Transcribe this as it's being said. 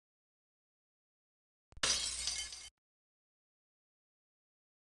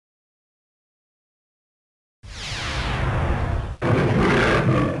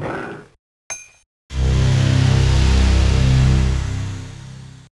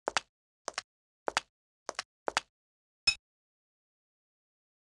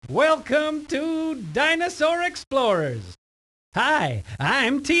Welcome to Dinosaur Explorers. Hi,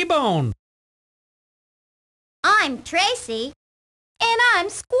 I'm T-Bone. I'm Tracy. And I'm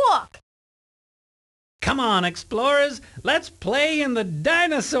Squawk. Come on, explorers, let's play in the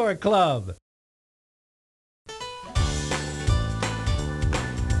Dinosaur Club.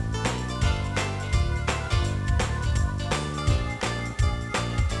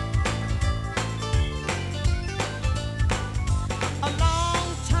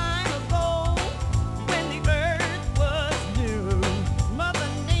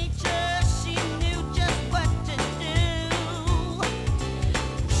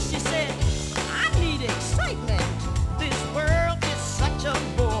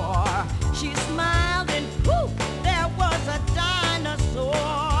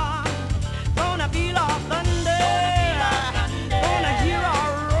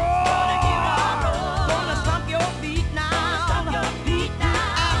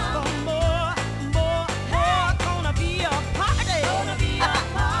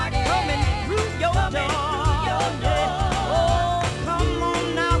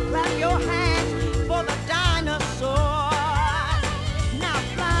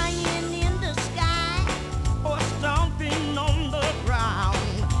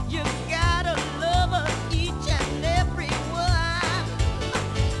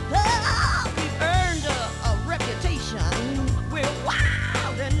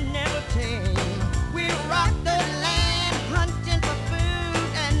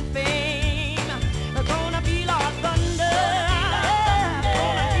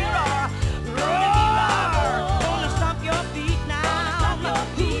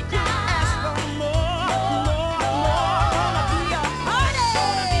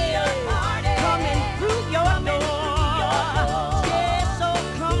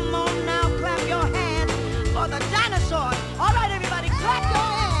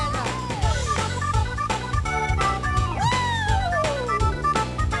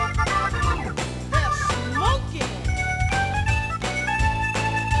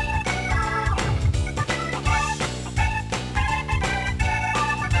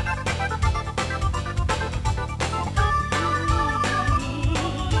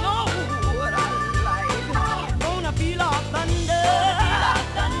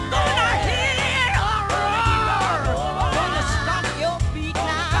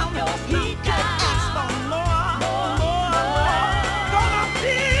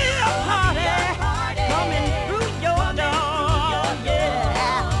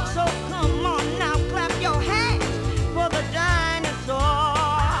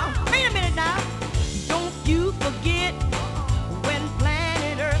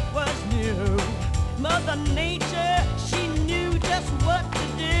 Mother Nature, she knew just what to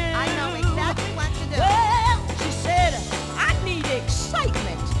do. I know exactly what to do. Well, she said, I need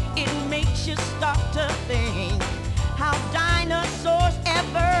excitement. It makes you stop to think how dinosaurs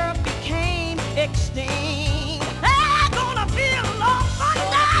ever became extinct. I'm gonna feel a lot of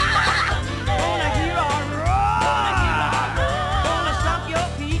thunder. Gonna hear a roar. Gonna stomp your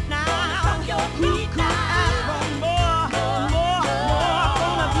feet now. Who could ask for more?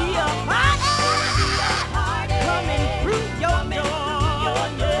 Gonna be a party.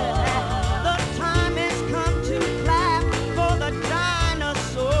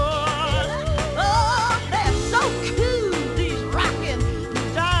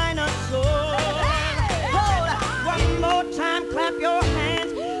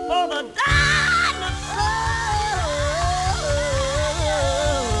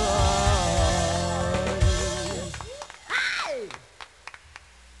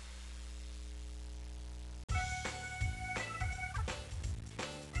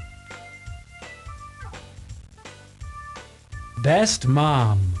 Best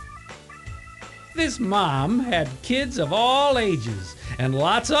Mom. This mom had kids of all ages, and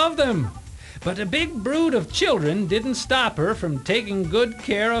lots of them. But a big brood of children didn't stop her from taking good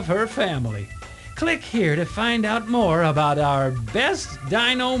care of her family. Click here to find out more about our best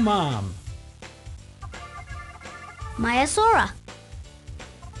dino mom. Maiasaura.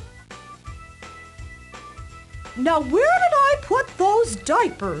 Now where did I put those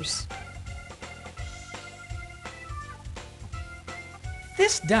diapers?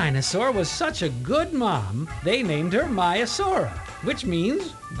 This dinosaur was such a good mom, they named her Maiasaura, which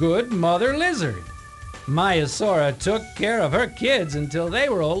means good mother lizard. Maiasaura took care of her kids until they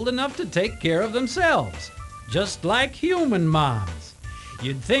were old enough to take care of themselves, just like human moms.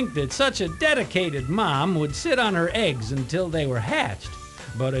 You'd think that such a dedicated mom would sit on her eggs until they were hatched,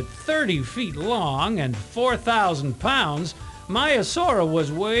 but at 30 feet long and 4,000 pounds, Maiasaura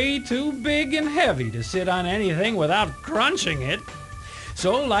was way too big and heavy to sit on anything without crunching it.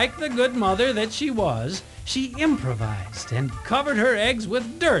 So, like the good mother that she was, she improvised and covered her eggs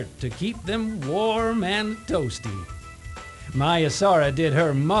with dirt to keep them warm and toasty. Maiasaura did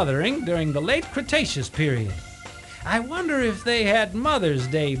her mothering during the late Cretaceous period. I wonder if they had Mother's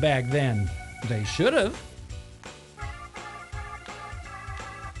Day back then. They should have.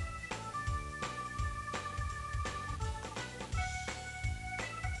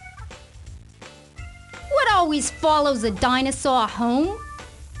 What always follows a dinosaur home?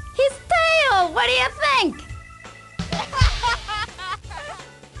 His tail! What do you think?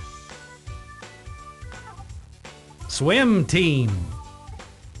 Swim team.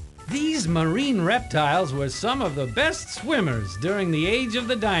 These marine reptiles were some of the best swimmers during the age of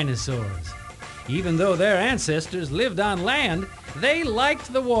the dinosaurs. Even though their ancestors lived on land, they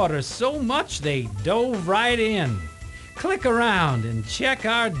liked the water so much they dove right in. Click around and check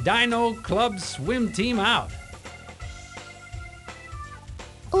our Dino Club swim team out.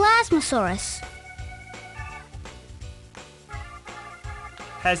 Elasmosaurus.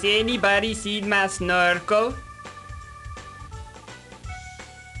 Has anybody seen my snorkel?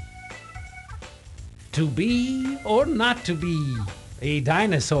 To be or not to be a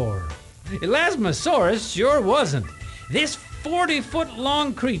dinosaur? Elasmosaurus sure wasn't. This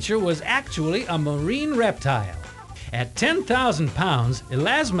 40-foot-long creature was actually a marine reptile. At 10,000 pounds,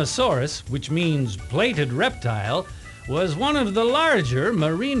 Elasmosaurus, which means plated reptile, was one of the larger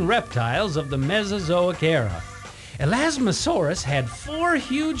marine reptiles of the Mesozoic era. Elasmosaurus had 4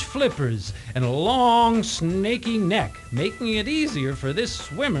 huge flippers and a long, snaky neck, making it easier for this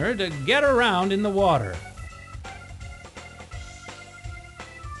swimmer to get around in the water.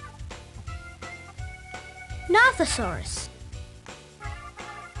 Nothosaurus.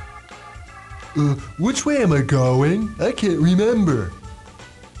 Which way am I going? I can't remember.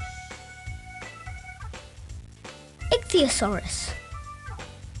 Ichthyosaurus.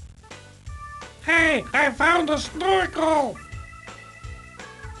 Hey, I found a snorkel!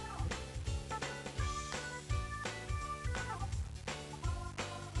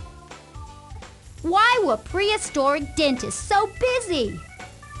 Why were prehistoric dentists so busy?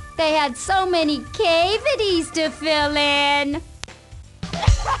 They had so many cavities to fill in.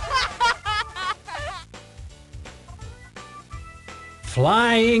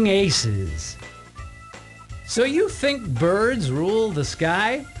 Flying aces. So you think birds rule the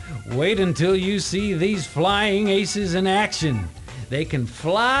sky? Wait until you see these flying aces in action. They can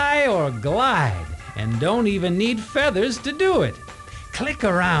fly or glide and don't even need feathers to do it. Click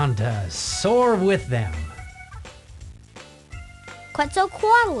around to soar with them.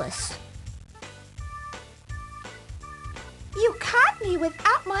 Quetzalcoatlus. You caught me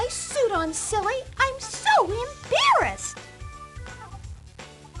without my suit on, silly. I'm so embarrassed.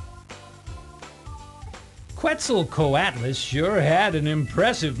 Quetzalcoatlus sure had an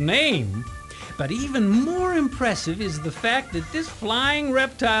impressive name. But even more impressive is the fact that this flying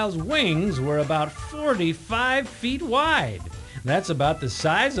reptile's wings were about 45 feet wide. That's about the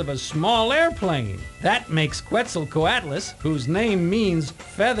size of a small airplane. That makes Quetzalcoatlus, whose name means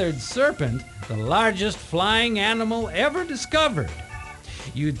feathered serpent, the largest flying animal ever discovered.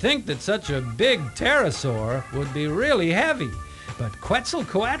 You'd think that such a big pterosaur would be really heavy, but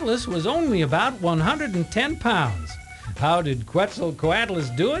Quetzalcoatlus was only about 110 pounds. How did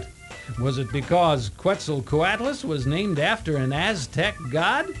Quetzalcoatlus do it? Was it because Quetzalcoatlus was named after an Aztec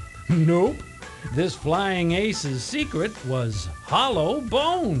god? Nope. This flying ace's secret was hollow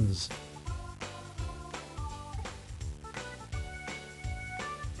bones.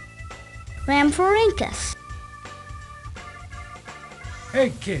 Rhamphorhynchus.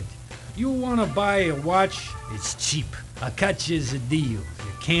 Hey kid, you wanna buy a watch? It's cheap. I'll cut you a deal.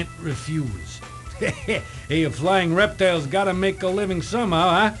 You can't refuse. Hey, a flying reptile's gotta make a living somehow,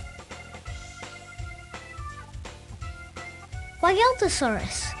 huh?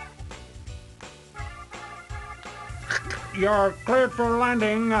 Wageltosaurus. You're cleared for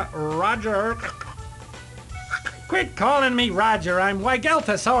landing, Roger. Quit calling me Roger. I'm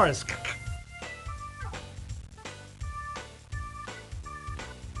Wageltosaurus.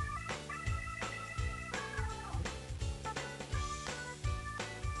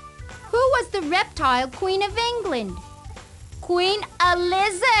 Who was the reptile queen of England? Queen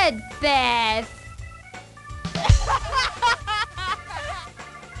Elizabeth.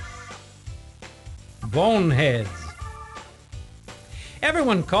 Boneheads.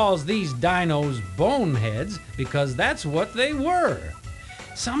 Everyone calls these dinos boneheads because that's what they were.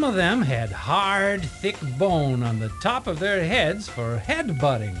 Some of them had hard, thick bone on the top of their heads for head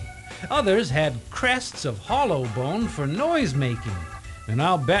butting. Others had crests of hollow bone for noise making. And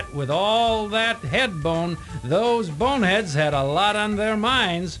I'll bet with all that head bone, those boneheads had a lot on their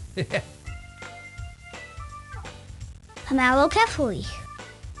minds. Hamalocephali.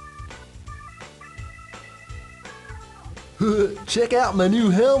 Check out my new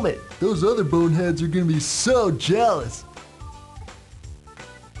helmet. Those other boneheads are gonna be so jealous.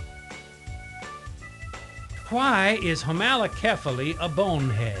 Why is Hamalocephali a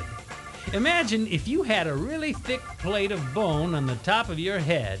bonehead? Imagine if you had a really thick plate of bone on the top of your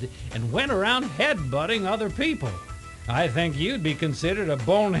head and went around headbutting other people. I think you'd be considered a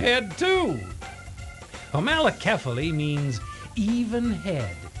bonehead too. Hamalocephali means even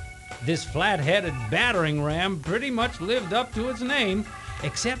head. This flat-headed battering ram pretty much lived up to its name,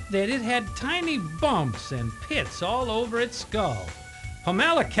 except that it had tiny bumps and pits all over its skull.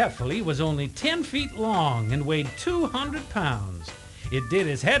 Hamalocephali was only 10 feet long and weighed 200 pounds. It did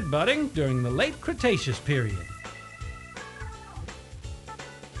its headbutting during the late Cretaceous period.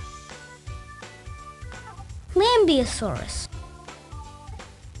 Lambeosaurus.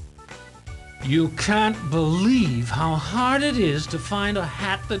 You can't believe how hard it is to find a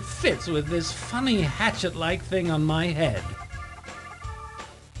hat that fits with this funny hatchet-like thing on my head.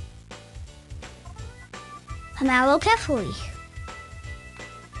 Hamalocephali.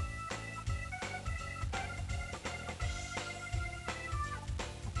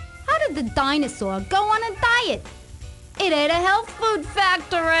 How did the dinosaur go on a diet? It ate a health food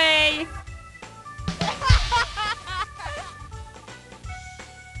factory.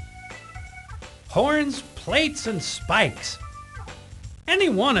 Horns, plates, and spikes. Any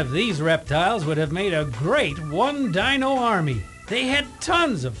one of these reptiles would have made a great one-dino army. They had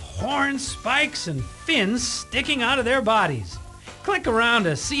tons of horns, spikes, and fins sticking out of their bodies. Click around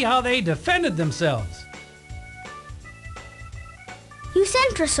to see how they defended themselves.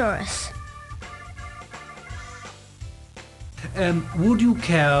 Eucentrosaurus. Would you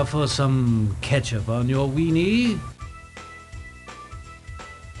care for some ketchup on your weenie?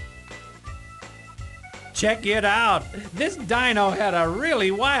 Check it out. This dino had a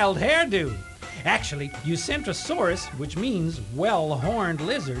really wild hairdo. Actually, Eucentrosaurus, which means well-horned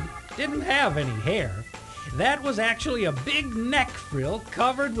lizard, didn't have any hair. That was actually a big neck frill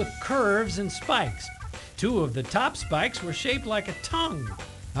covered with curves and spikes. Two of the top spikes were shaped like a tongue.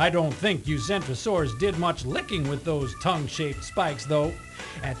 I don't think Eucentrosaurus did much licking with those tongue-shaped spikes, though.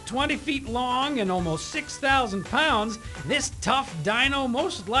 At 20 feet long and almost 6,000 pounds, this tough dino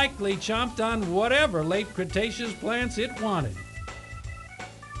most likely chomped on whatever late Cretaceous plants it wanted.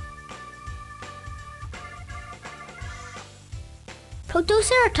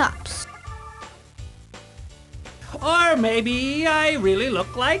 Protoceratops. Or maybe I really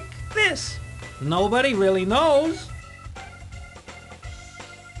look like this. Nobody really knows.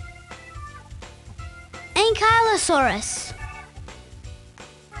 Ankylosaurus.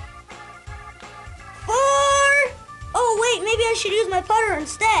 Oh, wait, maybe I should use my putter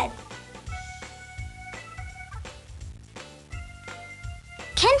instead.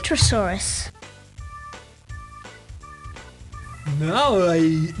 Kentrosaurus. Now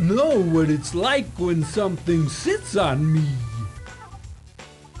I know what it's like when something sits on me.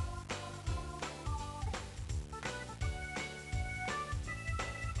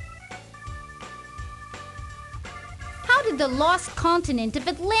 How did the lost continent of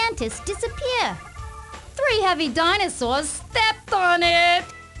Atlantis disappear? 3 heavy dinosaurs stepped on it.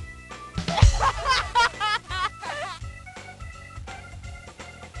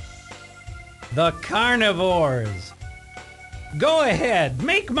 The carnivores. Go ahead,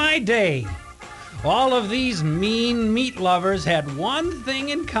 make my day. All of these mean meat lovers had one thing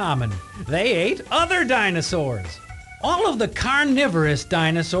in common. They ate other dinosaurs. All of the carnivorous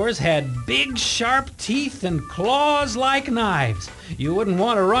dinosaurs had big, sharp teeth and claws like knives. You wouldn't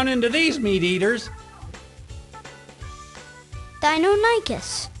want to run into these meat eaters.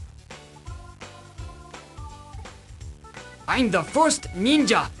 Deinonychus. I'm the first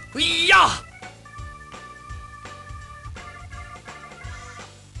ninja. Yah!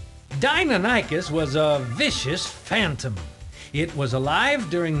 Deinonychus was a vicious phantom. It was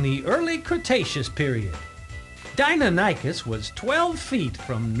alive during the early Cretaceous period. Deinonychus was 12 feet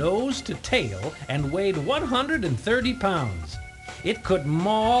from nose to tail and weighed 130 pounds. It could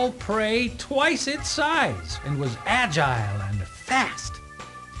maul prey twice its size and was agile and fast.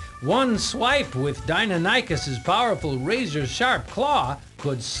 One swipe with Deinonychus's powerful razor-sharp claw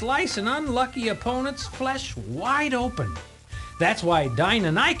could slice an unlucky opponent's flesh wide open. That's why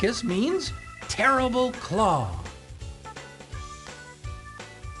Deinonychus means terrible claw.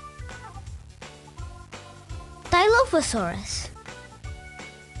 Dilophosaurus.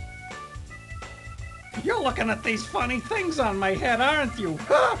 You're looking at these funny things on my head, aren't you?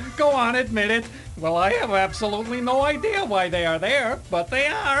 Go on, admit it. Well, I have absolutely no idea why they are there, but they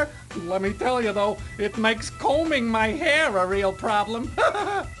are. Let me tell you, though, it makes combing my hair a real problem.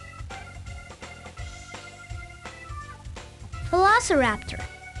 Velociraptor.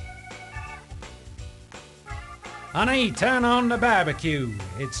 Honey, turn on the barbecue.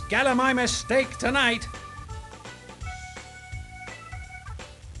 It's Gallimimus steak tonight.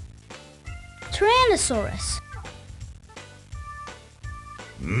 Tyrannosaurus.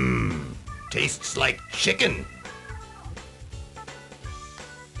 Tastes like chicken.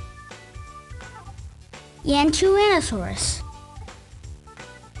 Tyrannosaurus.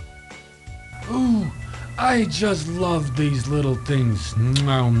 Ooh, I just love these little things.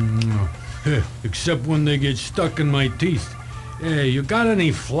 Except when they get stuck in my teeth. Hey, you got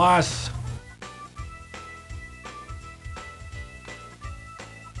any floss?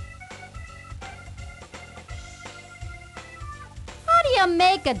 How do you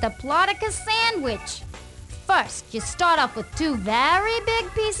make a Diplodocus sandwich? First, you start off with 2 very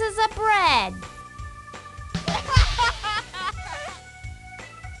big pieces of bread.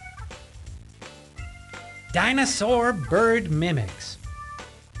 Dinosaur bird mimics.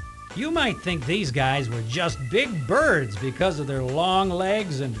 You might think these guys were just big birds because of their long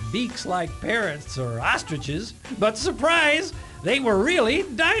legs and beaks like parrots or ostriches, but surprise, they were really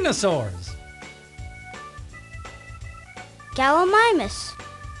dinosaurs. Gallimimus.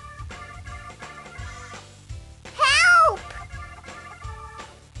 Help!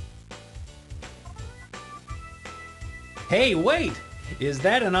 Hey, wait! Is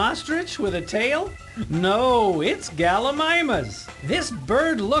that an ostrich with a tail? No, it's Gallimimus. This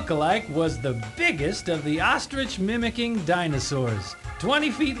bird look-alike was the biggest of the ostrich-mimicking dinosaurs,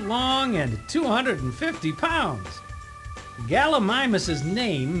 20 feet long and 250 pounds. Gallimimus's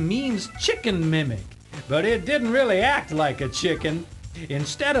name means chicken mimic, but it didn't really act like a chicken.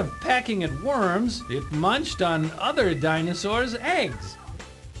 Instead of pecking at worms, it munched on other dinosaurs' eggs.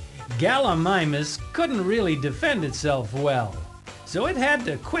 Gallimimus couldn't really defend itself well, so it had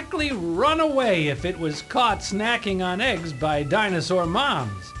to quickly run away if it was caught snacking on eggs by dinosaur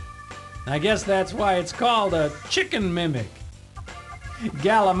moms. I guess that's why it's called a chicken mimic.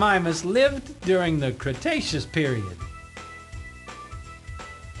 Gallimimus lived during the Cretaceous period.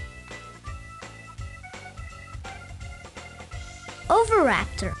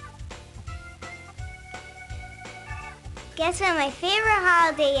 Oviraptor. Guess what my favorite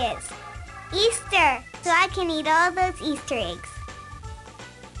holiday is? Easter, so I can eat all those Easter eggs.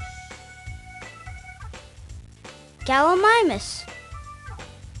 Gallimimus.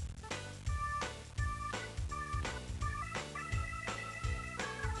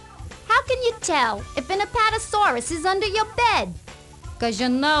 How can you tell if an Apatosaurus is under your bed? 'Cause your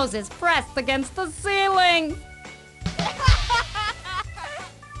nose is pressed against the ceiling.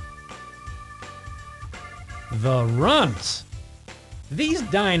 The runts. These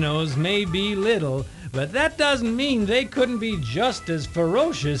dinos may be little, but that doesn't mean they couldn't be just as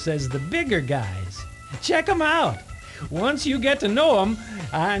ferocious as the bigger guys. Check them out. Once you get to know them,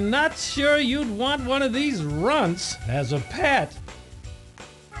 I'm not sure you'd want one of these runts as a pet.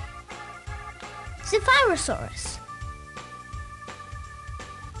 Zephyrosaurus.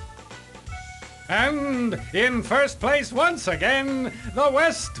 And in first place once again, the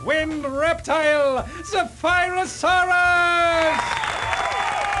West Wind reptile, Zephyrosaurus!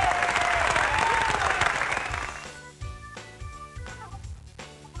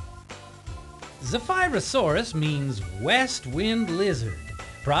 Zephyrosaurus means west wind lizard,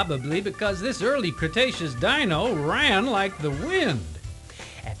 probably because this early Cretaceous dino ran like the wind.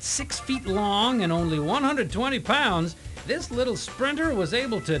 At 6 feet long and only 120 pounds, this little sprinter was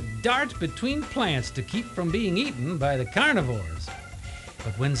able to dart between plants to keep from being eaten by the carnivores.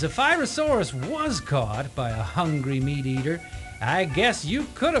 But when Zephyrosaurus was caught by a hungry meat eater, I guess you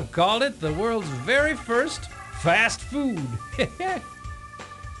could have called it the world's very first fast food.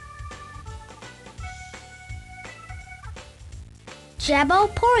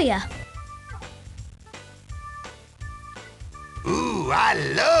 Jabalporia. Ooh, I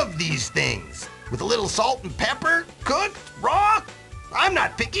love these things. With a little salt and pepper, cooked, raw. I'm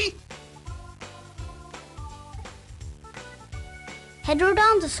not picky.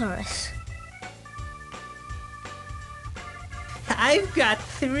 Heterodontosaurus. I've got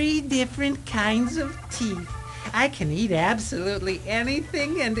 3 different kinds of teeth. I can eat absolutely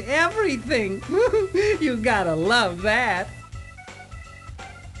anything and everything. You gotta love that.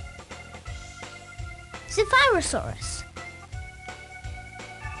 Zephyrosaurus.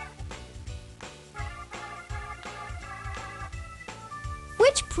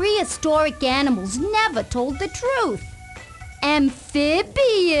 Which prehistoric animals never told the truth. Amphibians.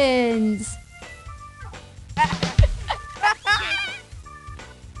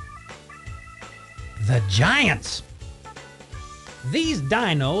 The giants. These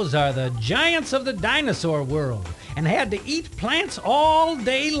dinos are the giants of the dinosaur world and had to eat plants all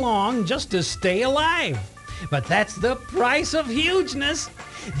day long just to stay alive. But that's the price of hugeness.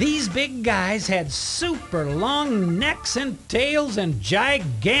 These big guys had super long necks and tails and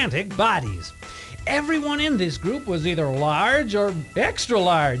gigantic bodies. Everyone in this group was either large or extra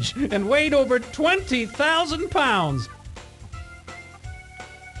large and weighed over 20,000 pounds.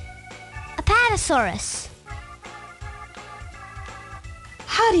 Apatosaurus.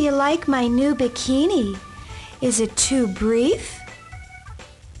 How do you like my new bikini? Is it too brief?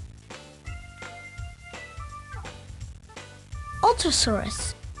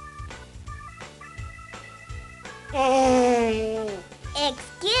 Ultrasaurus.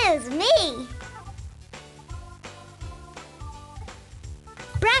 Excuse me.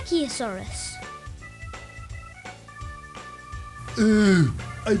 Brachiosaurus.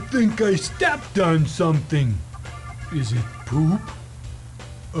 I think I stepped on something. Is it poop?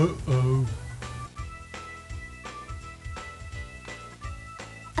 Uh-oh.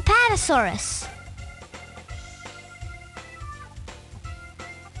 Apatosaurus.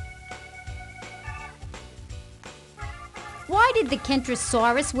 Why did the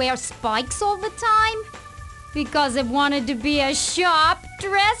Kentrosaurus wear spikes all the time? Because it wanted to be a shop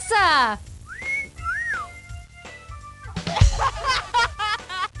dresser.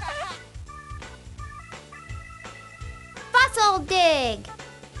 Fossil dig.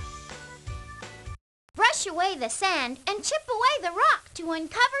 Brush away the sand and chip away the rock to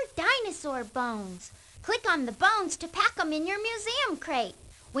uncover dinosaur bones. Click on the bones to pack them in your museum crate.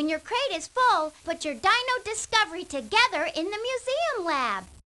 When your crate is full, put your dino discovery together in the museum lab.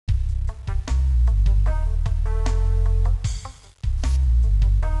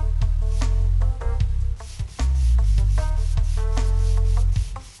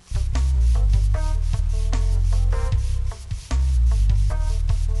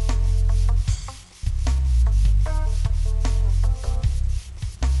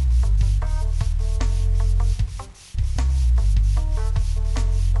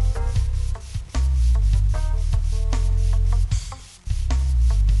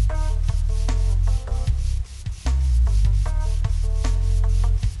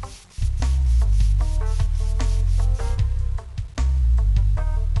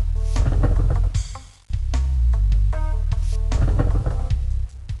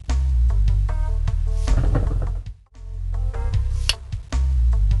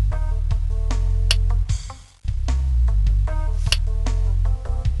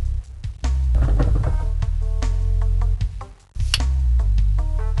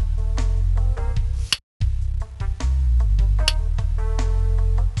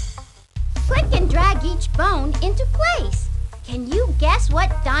 Drag each bone into place. Can you guess what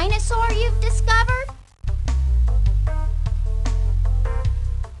dinosaur you've discovered?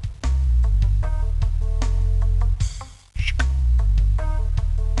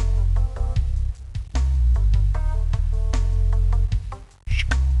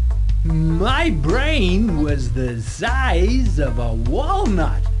 My brain was the size of a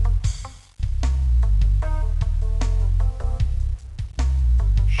walnut.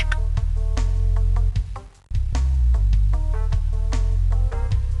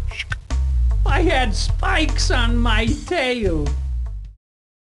 I had spikes on my tail.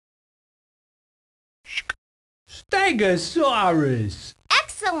 Stegosaurus.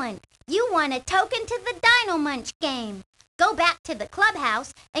 Excellent! You won a token to the Dino Munch game. Go back to the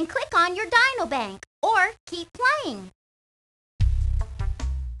clubhouse and click on your Dino Bank, or keep playing.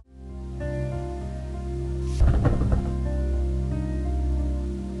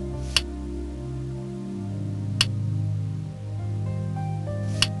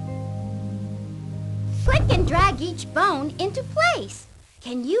 Click and drag each bone into place.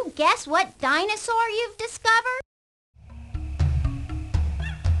 Can you guess what dinosaur you've discovered?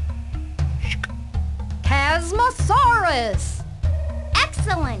 Chasmosaurus.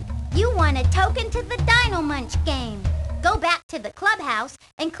 Excellent! You won a token to the Dino Munch game. Go back to the clubhouse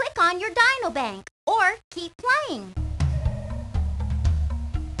and click on your Dino Bank, or keep playing.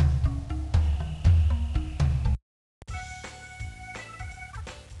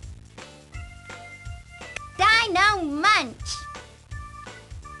 Dino Munch.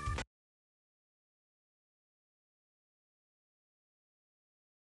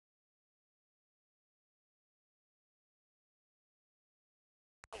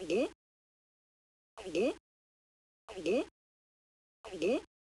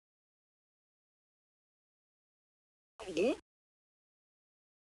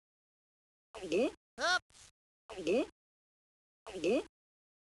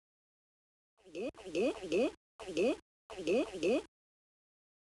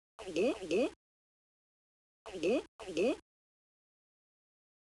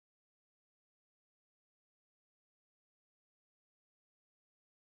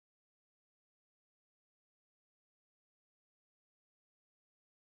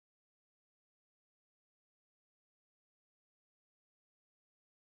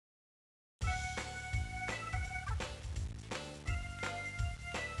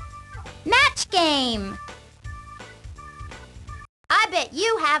 Match game! I bet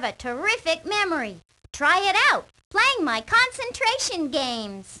you have a terrific memory. Try it out, playing my concentration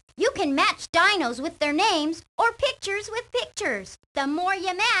games. You can match dinos with their names or pictures with pictures. The more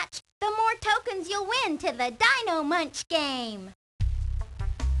you match, the more tokens you'll win to the Dino Munch game.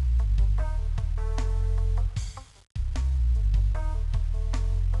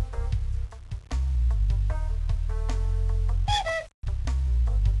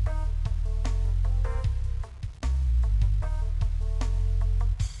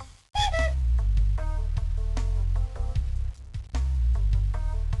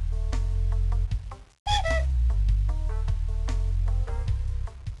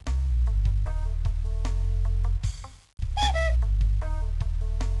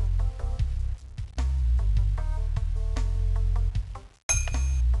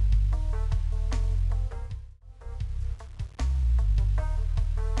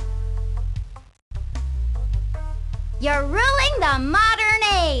 You're ruling the modern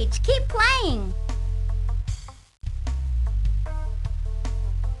age. Keep playing.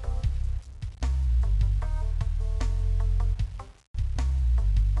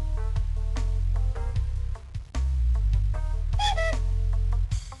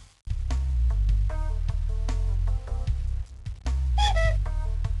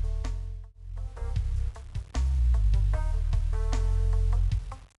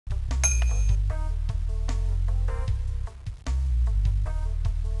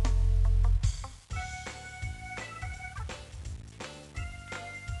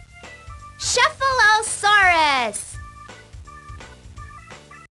 Shuffleosaurus!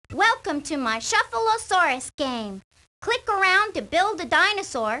 Welcome to my Shuffleosaurus game. Click around to build a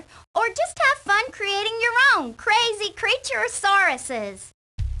dinosaur or just have fun creating your own crazy creaturesauruses.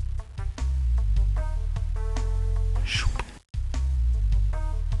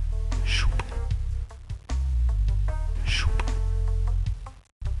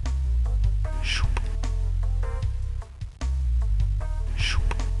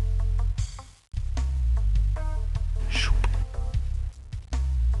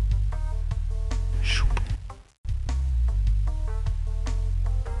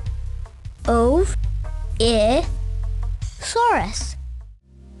 Saurus.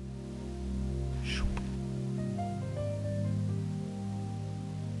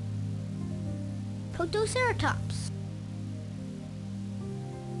 Protoceratops.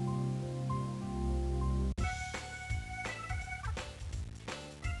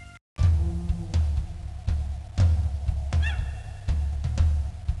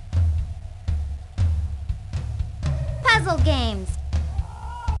 Puzzle games.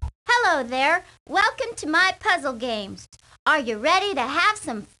 Hello there. Welcome to my puzzle games. Are you ready to have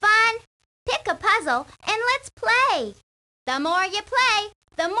some fun? Pick a puzzle and let's play. The more you play,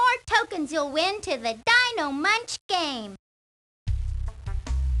 the more tokens you'll win to the Dino Munch game.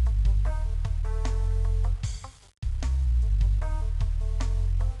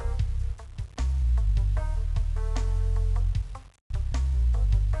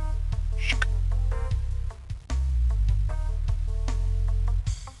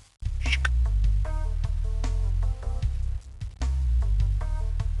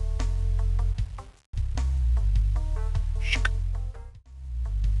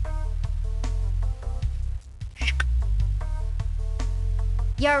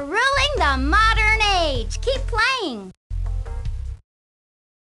 You're ruling the modern age. Keep playing.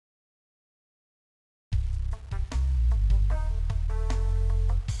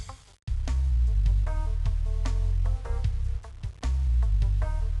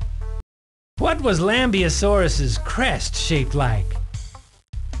 What was Lambeosaurus's crest shaped like?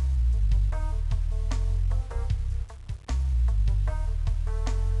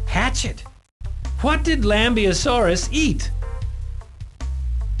 Hatchet. What did Lambeosaurus eat?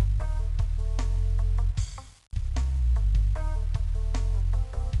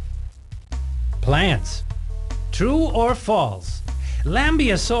 Plants. True or false?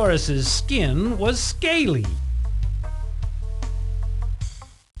 Lambeosaurus's skin was scaly.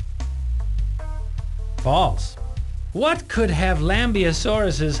 False. What could have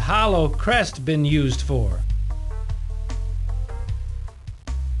Lambeosaurus's hollow crest been used for?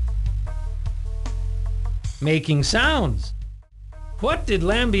 Making sounds. What did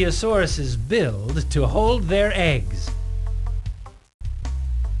Lambeosauruses build to hold their eggs?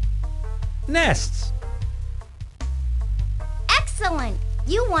 Nests. Excellent!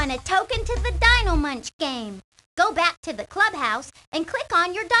 You won a token to the Dino Munch game. Go back to the clubhouse and click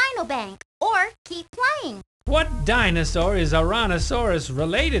on your Dino Bank, or keep playing. What dinosaur is Ouranosaurus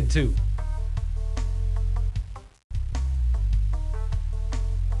related to?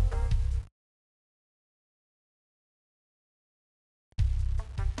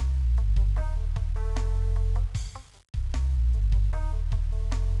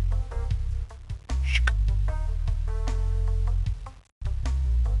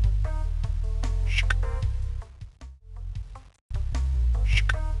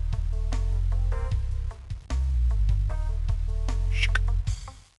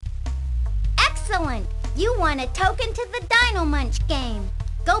 Excellent! You won a token to the Dino Munch game.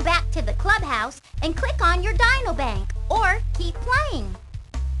 Go back to the clubhouse and click on your Dino Bank, or keep playing.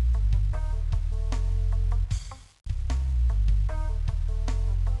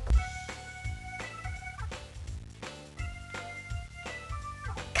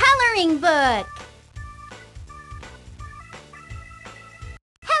 Coloring book.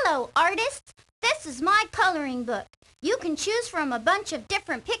 Hello, artists. This is my coloring book. You can choose from a bunch of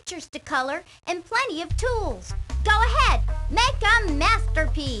different pictures to color and plenty of tools. Go ahead, make a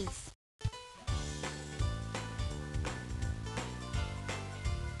masterpiece.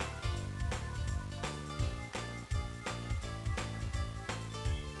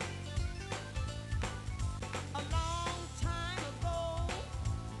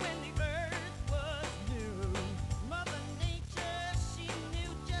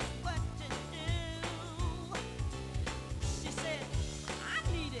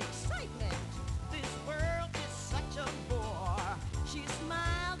 She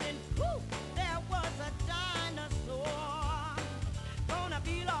smiled and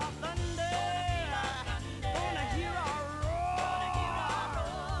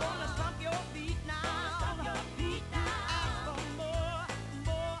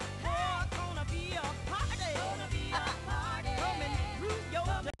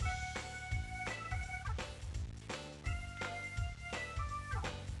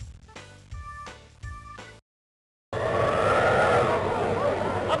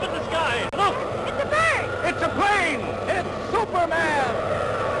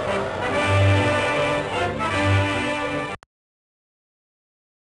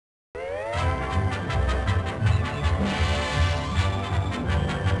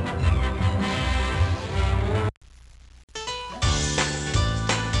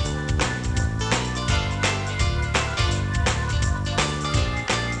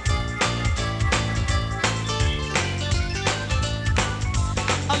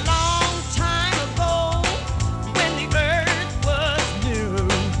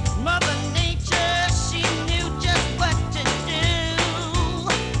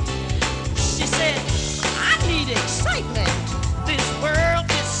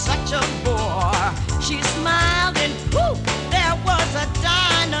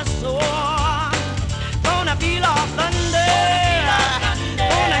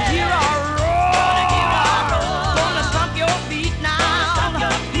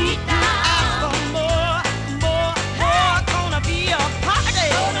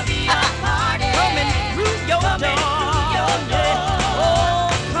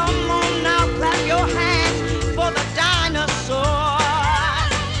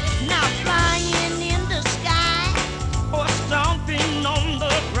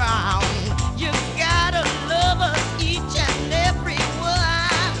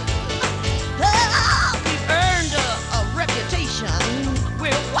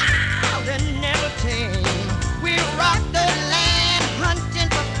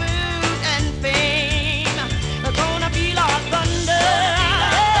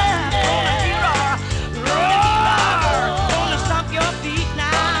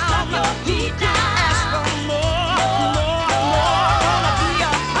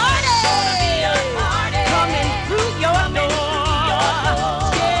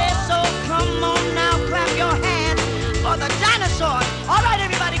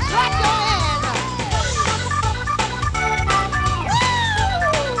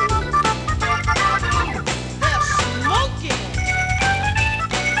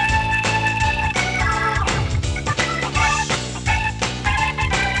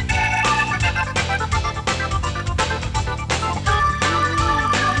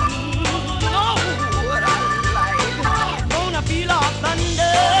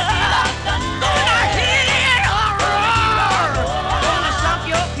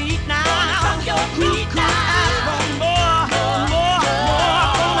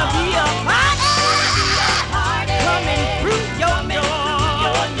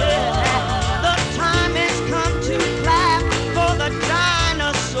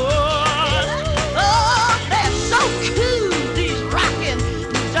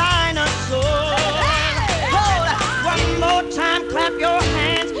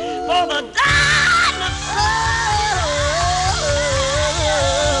for the dinosaurs.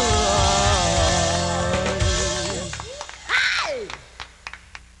 Hey!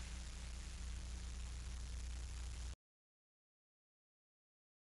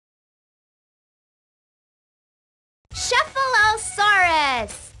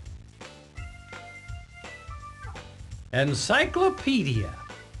 Shuffalosaurus. Encyclopedia.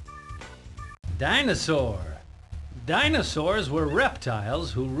 Dinosaur. Dinosaurs were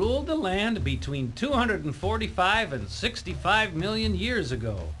reptiles who ruled the land between 245 and 65 million years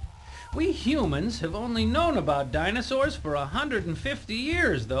ago. We humans have only known about dinosaurs for 150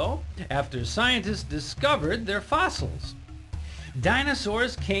 years, though, after scientists discovered their fossils.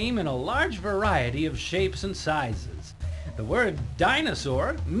 Dinosaurs came in a large variety of shapes and sizes. The word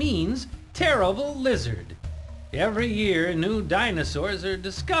dinosaur means terrible lizard. Every year, new dinosaurs are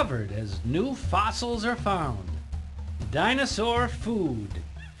discovered as new fossils are found. Dinosaur food.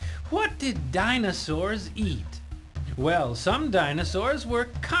 What did dinosaurs eat? Well, some dinosaurs were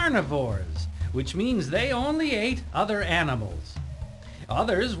carnivores, which means they only ate other animals.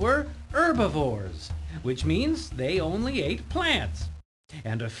 Others were herbivores, which means they only ate plants.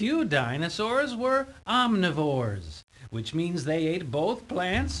 And a few dinosaurs were omnivores, which means they ate both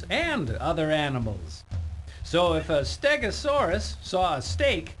plants and other animals. So if a stegosaurus saw a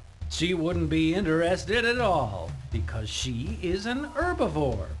steak, she wouldn't be interested at all, because she is an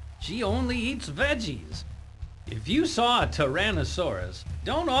herbivore. She only eats veggies. If you saw a Tyrannosaurus,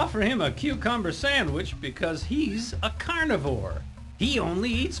 don't offer him a cucumber sandwich because he's a carnivore. He only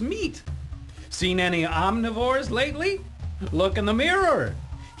eats meat. Seen any omnivores lately? Look in the mirror.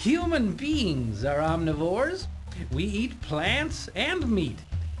 Human beings are omnivores. We eat plants and meat.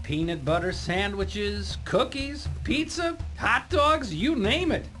 Peanut butter sandwiches, cookies, pizza, hot dogs, you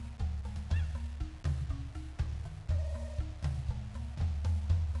name it.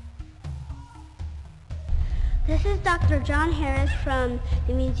 This is Dr. John Harris from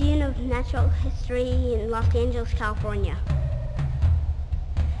the Museum of Natural History in Los Angeles, California.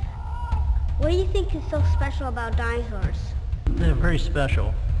 What do you think is so special about dinosaurs? They're very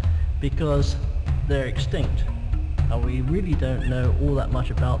special because they're extinct. And we really don't know all that much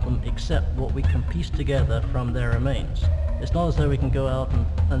about them except what we can piece together from their remains. It's not as though we can go out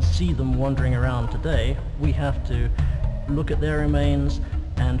and see them wandering around today. We have to look at their remains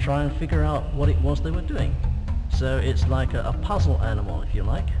and try and figure out what it was they were doing. So it's like a puzzle animal, if you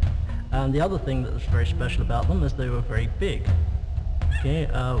like. And the other thing that was very special about them is they were very big. Okay,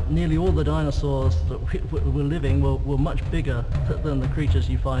 nearly all the dinosaurs that were living were much bigger than the creatures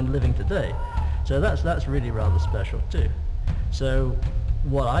you find living today. So that's really rather special too. So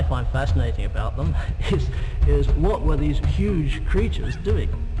what I find fascinating about them is what were these huge creatures doing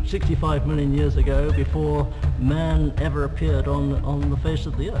 65 million years ago before man ever appeared on the face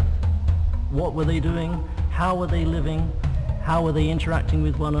of the earth? What were they doing? How were they living? How were they interacting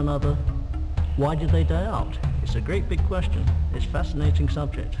with one another? Why did they die out? It's a great big question. It's a fascinating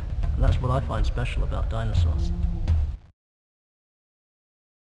subject. And that's what I find special about dinosaurs.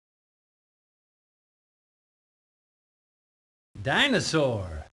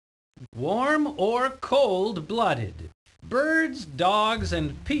 Dinosaur. Warm or cold-blooded. Birds, dogs,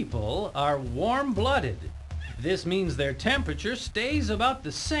 and people are warm-blooded. This means their temperature stays about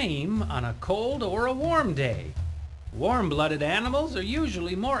the same on a cold or a warm day. Warm-blooded animals are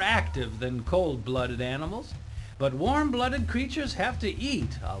usually more active than cold-blooded animals, but warm-blooded creatures have to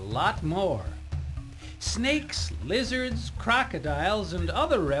eat a lot more. Snakes, lizards, crocodiles, and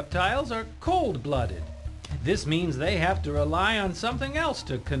other reptiles are cold-blooded. This means they have to rely on something else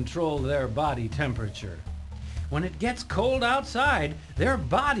to control their body temperature. When it gets cold outside, their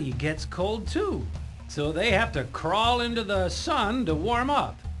body gets cold too. So they have to crawl into the sun to warm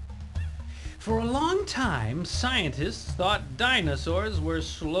up. For a long time, scientists thought dinosaurs were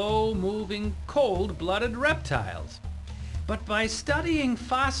slow-moving, cold-blooded reptiles. But by studying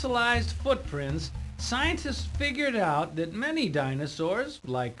fossilized footprints, scientists figured out that many dinosaurs,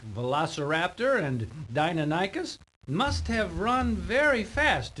 like Velociraptor and Deinonychus, must have run very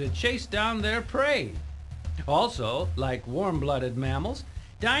fast to chase down their prey. Also, like warm-blooded mammals,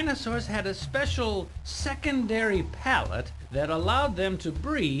 dinosaurs had a special secondary palate that allowed them to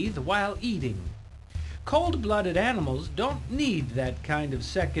breathe while eating. Cold-blooded animals don't need that kind of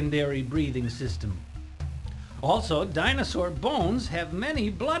secondary breathing system. Also, dinosaur bones have many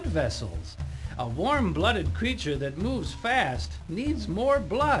blood vessels. A warm-blooded creature that moves fast needs more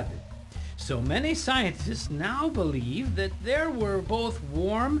blood. So many scientists now believe that there were both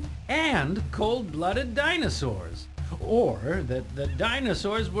warm and cold-blooded dinosaurs, or that the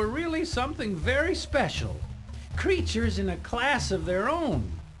dinosaurs were really something very special, creatures in a class of their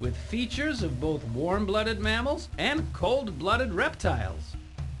own, with features of both warm-blooded mammals and cold-blooded reptiles.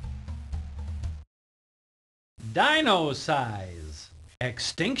 Dino size.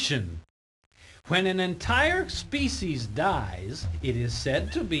 Extinction. When an entire species dies, it is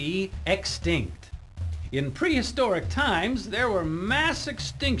said to be extinct. In prehistoric times, there were mass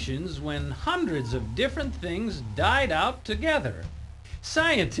extinctions when hundreds of different things died out together.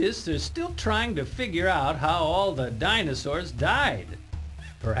 Scientists are still trying to figure out how all the dinosaurs died.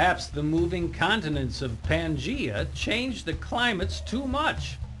 Perhaps the moving continents of Pangaea changed the climates too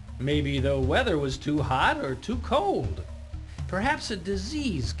much. Maybe the weather was too hot or too cold. Perhaps a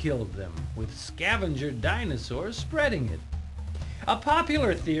disease killed them, with scavenger dinosaurs spreading it. A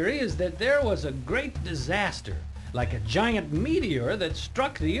popular theory is that there was a great disaster, like a giant meteor that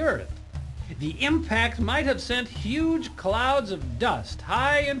struck the Earth. The impact might have sent huge clouds of dust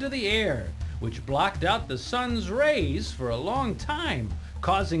high into the air, which blocked out the sun's rays for a long time,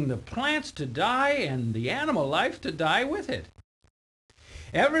 causing the plants to die and the animal life to die with it.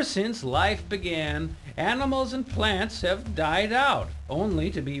 Ever since life began, animals and plants have died out, only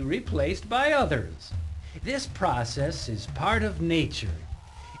to be replaced by others. This process is part of nature.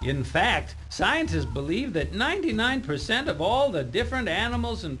 In fact, scientists believe that 99% of all the different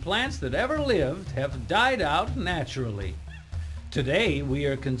animals and plants that ever lived have died out naturally. Today, we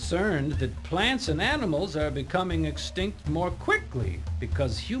are concerned that plants and animals are becoming extinct more quickly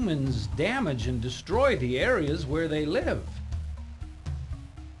because humans damage and destroy the areas where they live.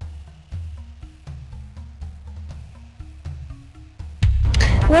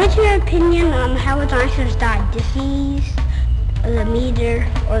 What is your opinion on how the dinosaurs died? Disease, the meteor,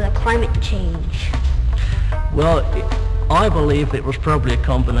 or the climate change? Well, I believe it was probably a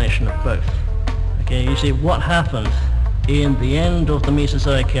combination of both. Okay, you see what happened in the end of the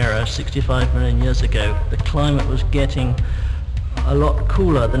Mesozoic era, 65 million years ago, the climate was getting a lot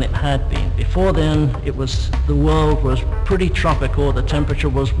cooler than it had been. Before then, the world was pretty tropical, the temperature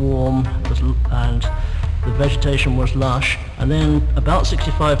was warm, and the vegetation was lush, and then about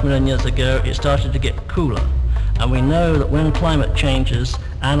 65 million years ago it started to get cooler. And we know that when climate changes,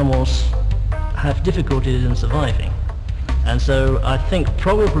 animals have difficulties in surviving. And so I think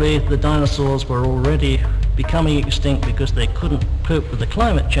probably the dinosaurs were already becoming extinct because they couldn't cope with the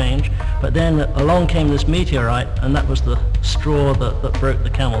climate change, but then along came this meteorite, and that was the straw that broke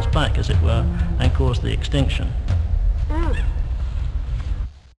the camel's back, as it were, and caused the extinction. Oh.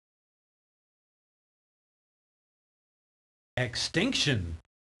 Extinction.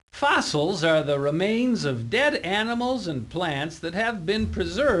 Fossils are the remains of dead animals and plants that have been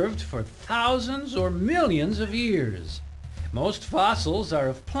preserved for thousands or millions of years. Most fossils are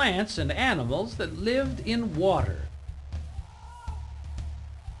of plants and animals that lived in water.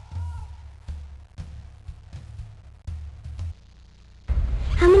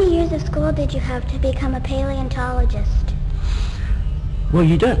 How many years of school did you have to become a paleontologist? Well,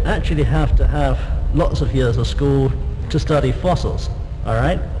 you don't actually have to have lots of years of school to study fossils, all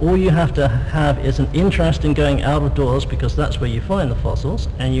right? All you have to have is an interest in going out of doors, because that's where you find the fossils,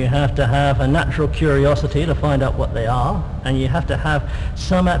 and you have to have a natural curiosity to find out what they are, and you have to have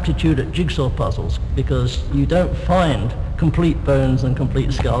some aptitude at jigsaw puzzles, because you don't find complete bones and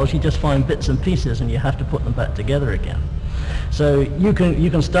complete skulls, you just find bits and pieces, and you have to put them back together again. So you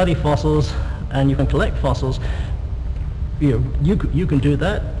can study fossils and you can collect fossils. You can do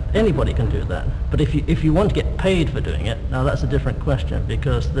that. Anybody can do that. But if you want to get paid for doing it, now that's a different question,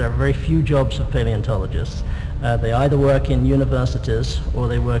 because there are very few jobs of paleontologists. They either work in universities or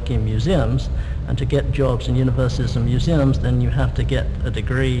they work in museums, and to get jobs in universities and museums, then you have to get a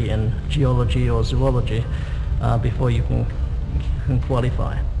degree in geology or zoology before you can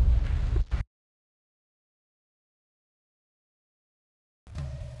qualify.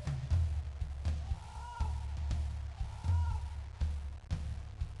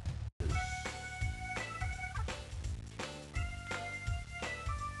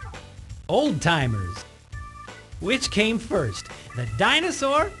 Old-timers. Which came first, the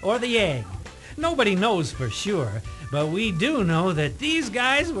dinosaur or the egg? Nobody knows for sure, but we do know that these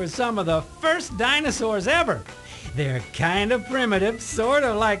guys were some of the first dinosaurs ever. They're kind of primitive, sort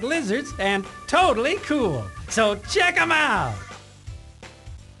of like lizards, and totally cool. So check them out!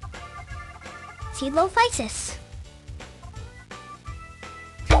 Coelophysis.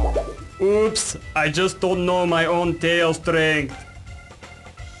 Oops, I just don't know my own tail strength.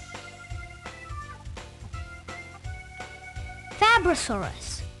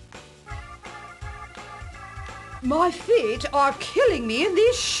 Fabrosaurus. My feet are killing me in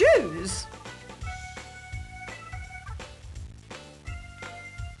these shoes.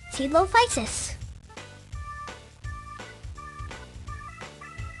 Coelophysis.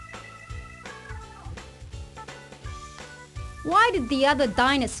 Why did the other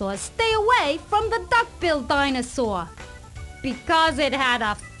dinosaurs stay away from the duck-billed dinosaur? Because it had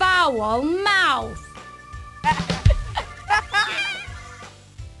a foul mouth.